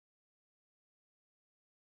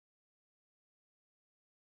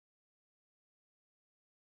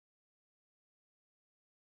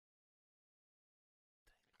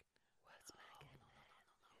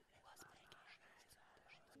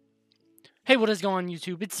Hey, what is going on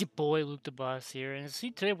YouTube? It's your boy Luke the Boss here, and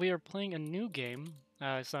see, today we are playing a new game.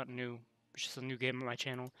 It's not new, it's just a new game on my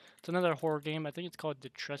channel. It's another horror game. I think it's called the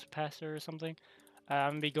Trespasser or something. I'm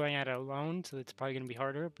gonna be going at it alone, so it's probably gonna be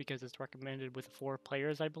harder because it's recommended with 4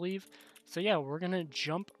 players, I believe. So yeah, we're gonna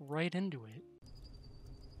jump right into it.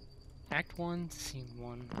 Act 1, Scene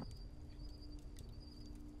 1.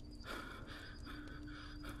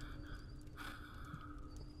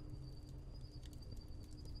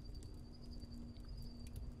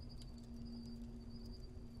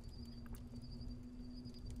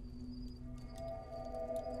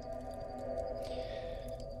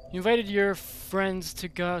 You invited your friends to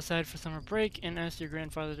go outside for summer break and asked your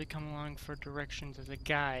grandfather to come along for directions as a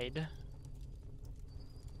guide.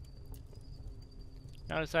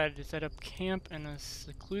 Now decided to set up camp in a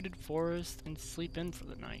secluded forest and sleep in for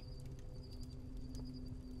the night.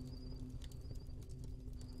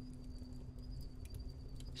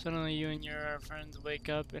 Suddenly you and your friends wake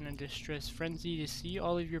up in a distress frenzy to see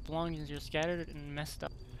all of your belongings are scattered and messed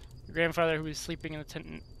up. Your grandfather, who is sleeping in the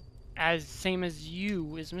tent same as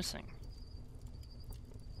you, is missing.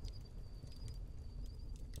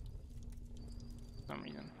 For some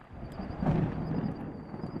reason.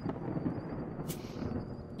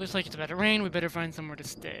 Looks like it's about to rain. We better find somewhere to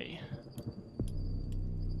stay.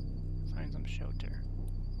 Find some shelter.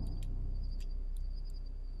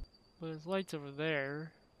 Well, there's lights over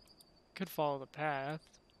there. Could follow the path.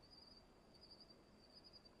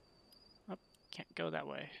 Oh, can't go that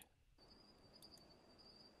way.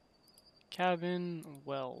 Cabin,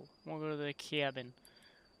 well. We'll go to the cabin.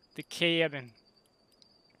 The cabin.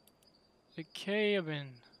 The cabin.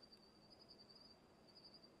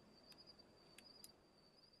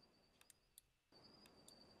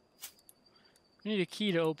 We need a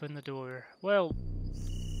key to open the door. Well,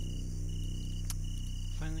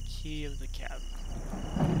 find the key of the cabin.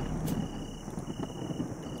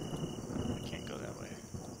 I can't go that way.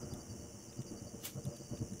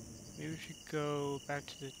 Maybe we should go back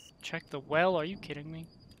to the... check the well? Are you kidding me?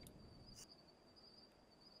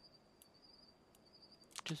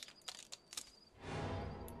 Just...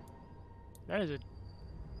 that is a...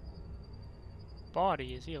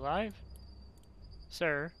 body. Is he alive?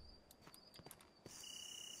 Sir?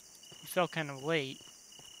 You fell kind of late.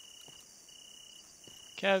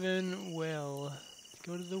 Cabin, well. Let's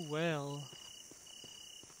go to the well.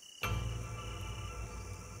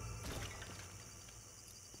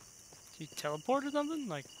 Did you teleport or something?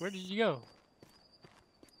 Like, where did you go?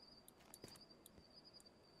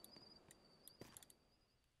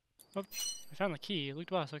 Oh, I found the key. Luke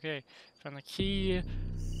the Boss, okay. Found the key.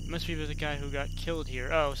 Must be the guy who got killed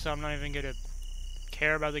here. Oh, so I'm not even gonna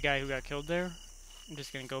care about the guy who got killed there? I'm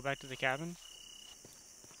just gonna go back to the cabin?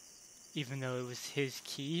 Even though it was his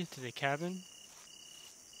key to the cabin?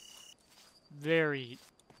 Very,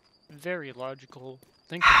 very logical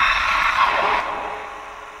thinking.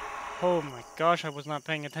 Oh my gosh, I was not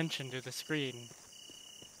paying attention to the screen.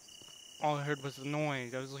 All I heard was the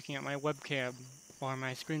noise. I was looking at my webcam or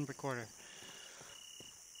my screen recorder.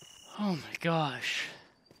 Oh my gosh.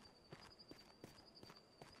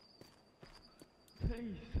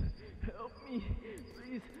 Please, help me.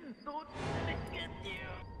 Please, don't let it get you.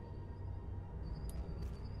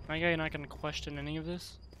 My guy not gonna question any of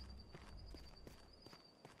this?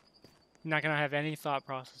 Not gonna have any thought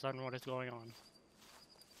process on what is going on.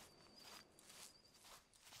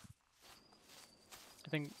 I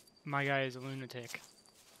think my guy is a lunatic.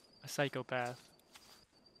 A psychopath.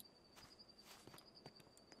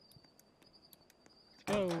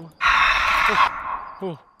 Let's go. Oh.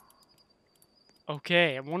 Oh.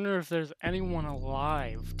 Okay, I wonder if there's anyone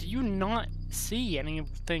alive. Do you not see any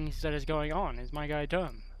of the things that is going on? Is my guy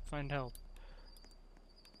dumb? Find help.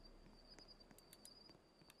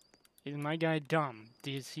 Is my guy dumb?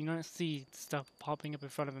 Does he not see stuff popping up in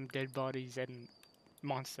front of him? Dead bodies and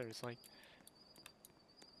monsters, like...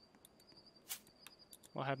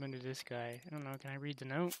 what happened to this guy? I don't know, can I read the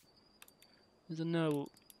note? There's a note.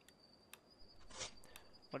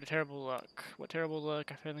 What a terrible luck. What terrible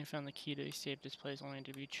luck. I finally found the key to escape this place only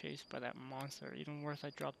to be chased by that monster. Even worse, I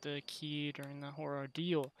dropped the key during the horror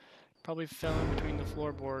ordeal. Probably fell in between the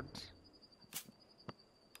floorboards.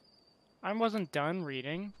 I wasn't done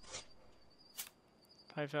reading.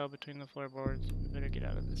 I fell between the floorboards. Better get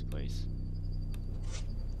out of this place.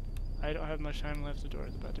 I don't have much time left. The door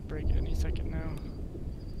is about to break at any second now.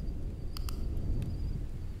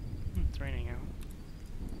 It's raining out.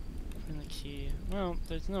 Find the key. Well,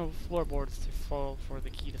 there's no floorboards to fall for the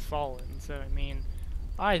key to fall in, so I mean,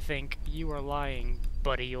 I think you are lying,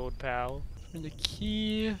 buddy old pal. Find the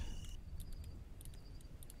key.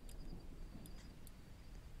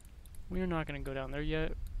 We're not gonna go down there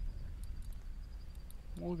yet.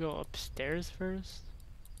 We'll go upstairs first.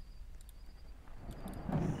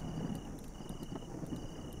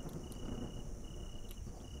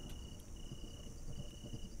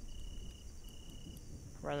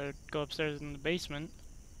 Rather go upstairs in the basement.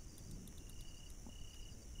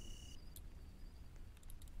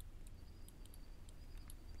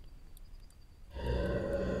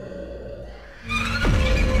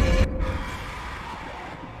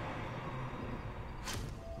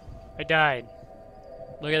 I died.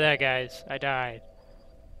 Look at that, guys. I died.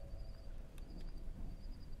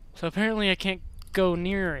 So apparently I can't go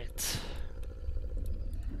near it.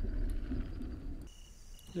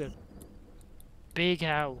 It's a big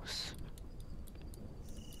house.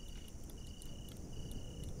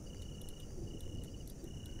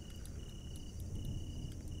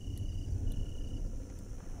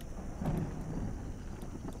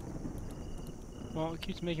 Well, it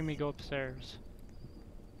keeps making me go upstairs.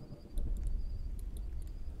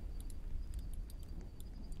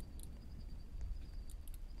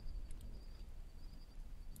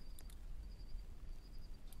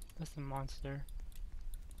 That's the monster.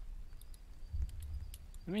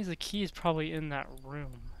 That means the key is probably in that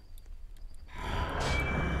room.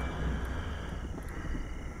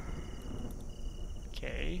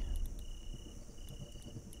 Okay.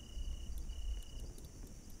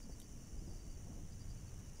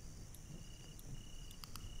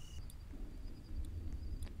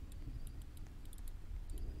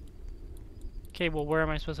 Okay, well, where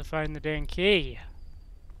am I supposed to find the dang key?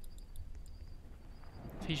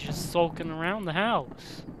 If he's just sulking around the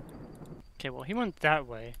house. Okay, well, he went that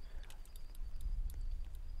way.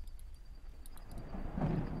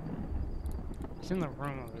 He's in the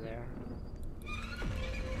room over there.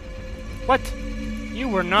 What? You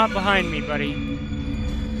were not behind me, buddy.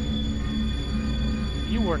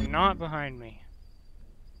 You were not behind me.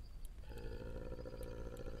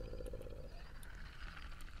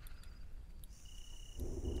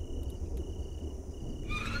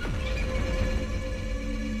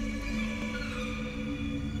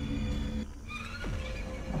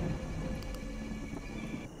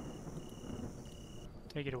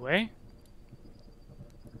 Take it away?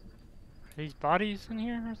 Are these bodies in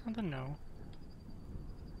here or something? No.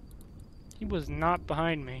 He was not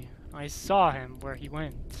behind me. I saw him where he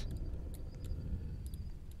went.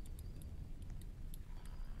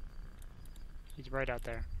 He's right out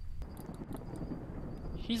there.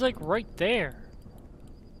 He's like right there.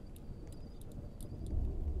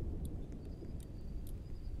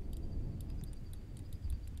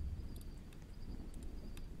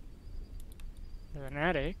 There's an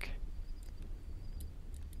attic.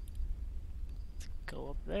 Let's go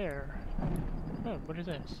up there. Oh, what is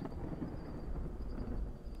this?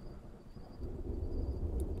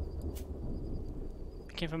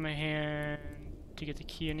 I can't find my hand to get the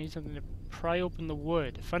key. I need something to pry open the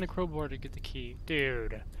wood. Find a crowbar to get the key.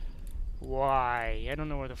 Dude. Why? I don't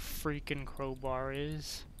know where the freaking crowbar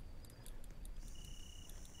is.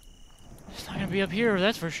 It's not gonna be up here,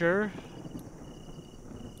 that's for sure.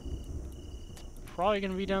 It's probably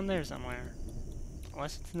gonna be down there somewhere.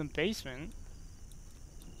 Unless it's in the basement.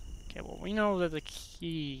 Okay, well, we know that the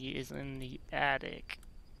key is in the attic.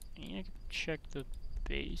 I can check the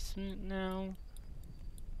basement now.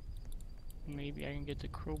 Maybe I can get the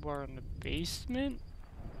crowbar in the basement?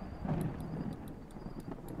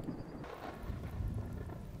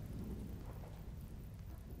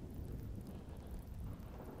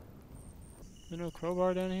 Is there no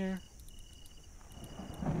crowbar down here?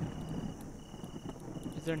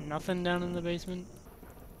 Is there nothing down in the basement?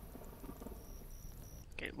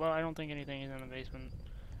 Okay, well, I don't think anything is in the basement.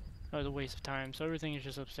 That was a waste of time, so everything is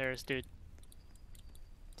just upstairs, dude.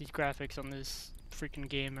 These graphics on this freaking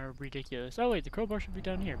game are ridiculous. Oh wait, the crowbar should be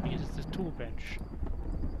down here because it's this tool bench.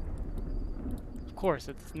 Of course,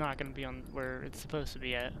 it's not going to be on where it's supposed to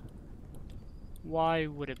be at. Why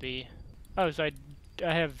would it be? Oh, so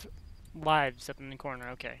I have lives up in the corner.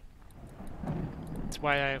 Okay, that's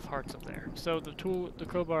why I have hearts up there. So the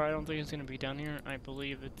crowbar, I don't think it's going to be down here. I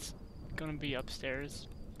believe it's going to be upstairs,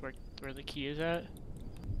 where the key is at.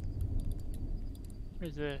 What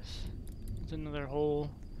is this? It's another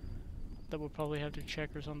hole that we'll probably have to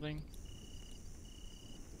check or something.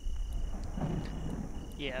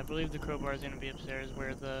 Yeah, I believe the crowbar is going to be upstairs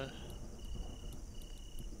where the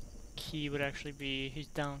key would actually be. He's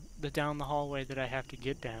down the hallway that I have to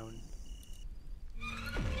get down.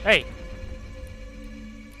 Hey!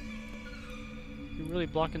 You're really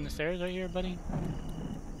blocking the stairs right here, buddy?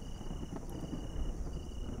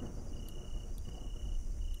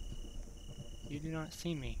 You do not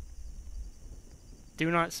see me. Do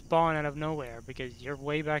not spawn out of nowhere because you're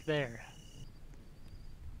way back there.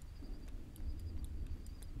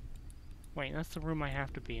 Wait, that's the room I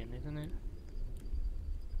have to be in, isn't it?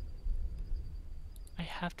 I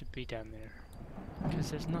have to be down there because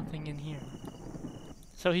there's nothing in here.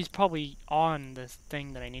 So he's probably on this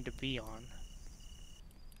thing that I need to be on.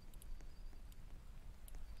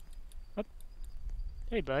 Oh.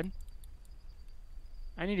 Hey, bud.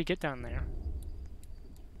 I need to get down there.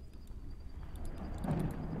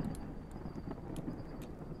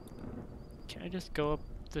 Can I just go up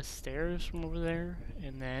the stairs from over there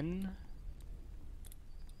and then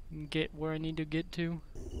get where I need to get to?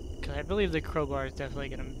 Because I believe the crowbar is definitely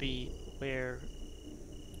going to be where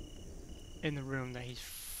in the room that he's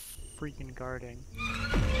freaking guarding.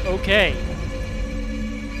 Okay.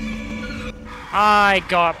 I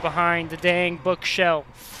got behind the dang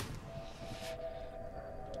bookshelf.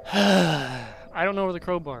 I don't know where the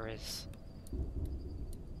crowbar is.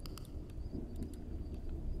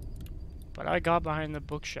 But I got behind the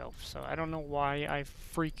bookshelf, so I don't know why I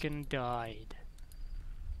freaking died.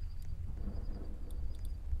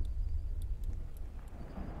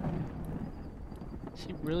 Is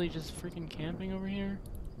he really just freaking camping over here?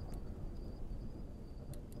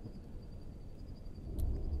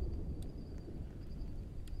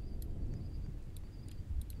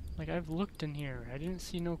 Like, I've looked in here. I didn't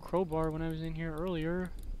see no crowbar when I was in here earlier.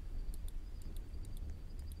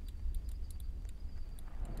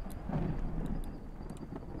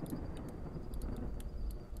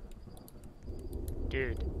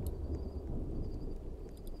 Dude.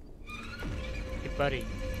 Hey, buddy.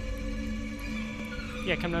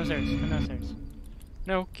 Yeah, come downstairs. Come downstairs.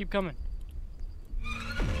 No, keep coming.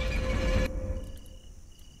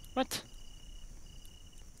 What?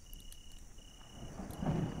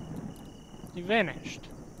 He vanished.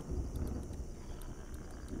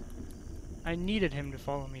 I needed him to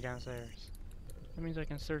follow me downstairs. That means I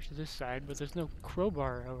can search this side, but there's no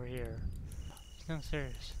crowbar over here. He's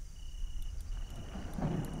downstairs.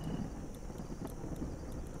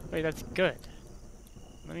 Wait, that's good.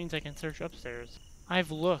 That means I can search upstairs.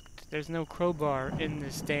 I've looked. There's no crowbar in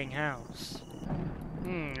this dang house.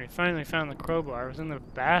 I finally found the crowbar. It was in the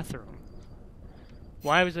bathroom.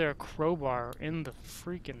 Why was there a crowbar in the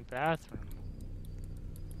freaking bathroom?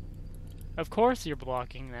 Of course you're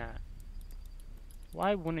blocking that.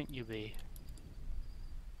 Why wouldn't you be?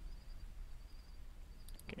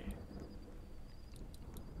 Okay.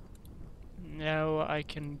 Now I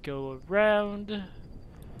can go around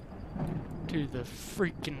to the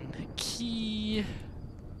freaking key.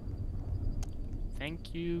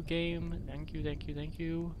 Thank you, game. Thank you, thank you, thank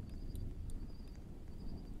you.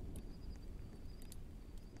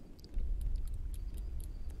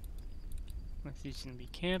 Unless he's gonna be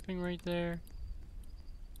camping right there.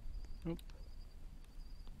 Nope.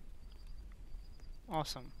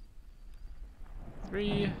 Awesome.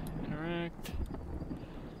 3, interact.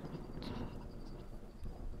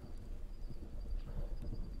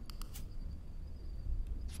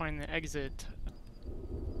 Find the exit.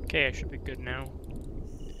 Okay, I should be good now.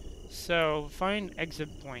 So, find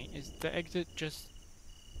exit point. Is the exit just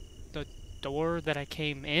the door that I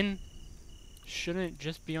came in? Shouldn't it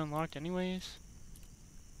just be unlocked anyways?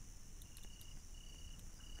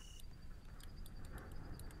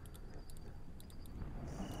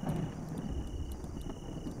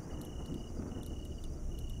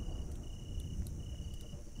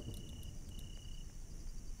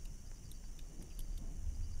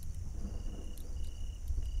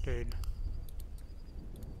 Dude.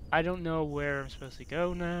 I don't know where I'm supposed to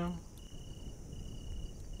go now.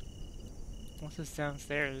 What's this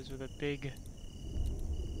downstairs with a big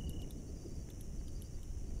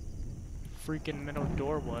freaking middle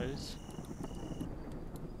door was?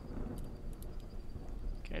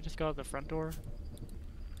 Okay, I just go out the front door.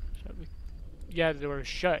 Yeah, the door is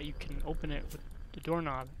shut. You can open it with the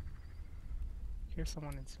doorknob. Here's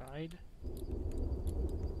someone inside.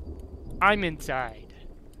 I'm inside.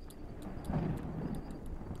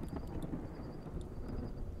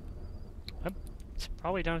 It's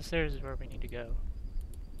probably downstairs is where we need to go.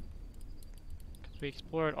 Because we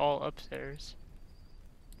explored all upstairs.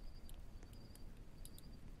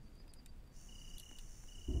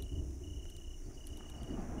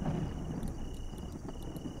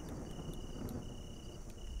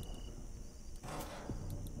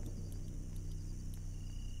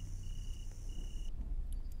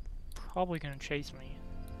 Probably gonna chase me.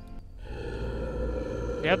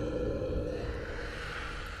 Yep.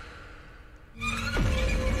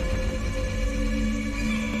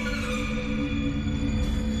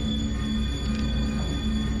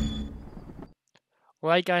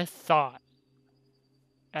 Like I thought.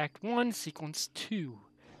 Act 1, Sequence 2.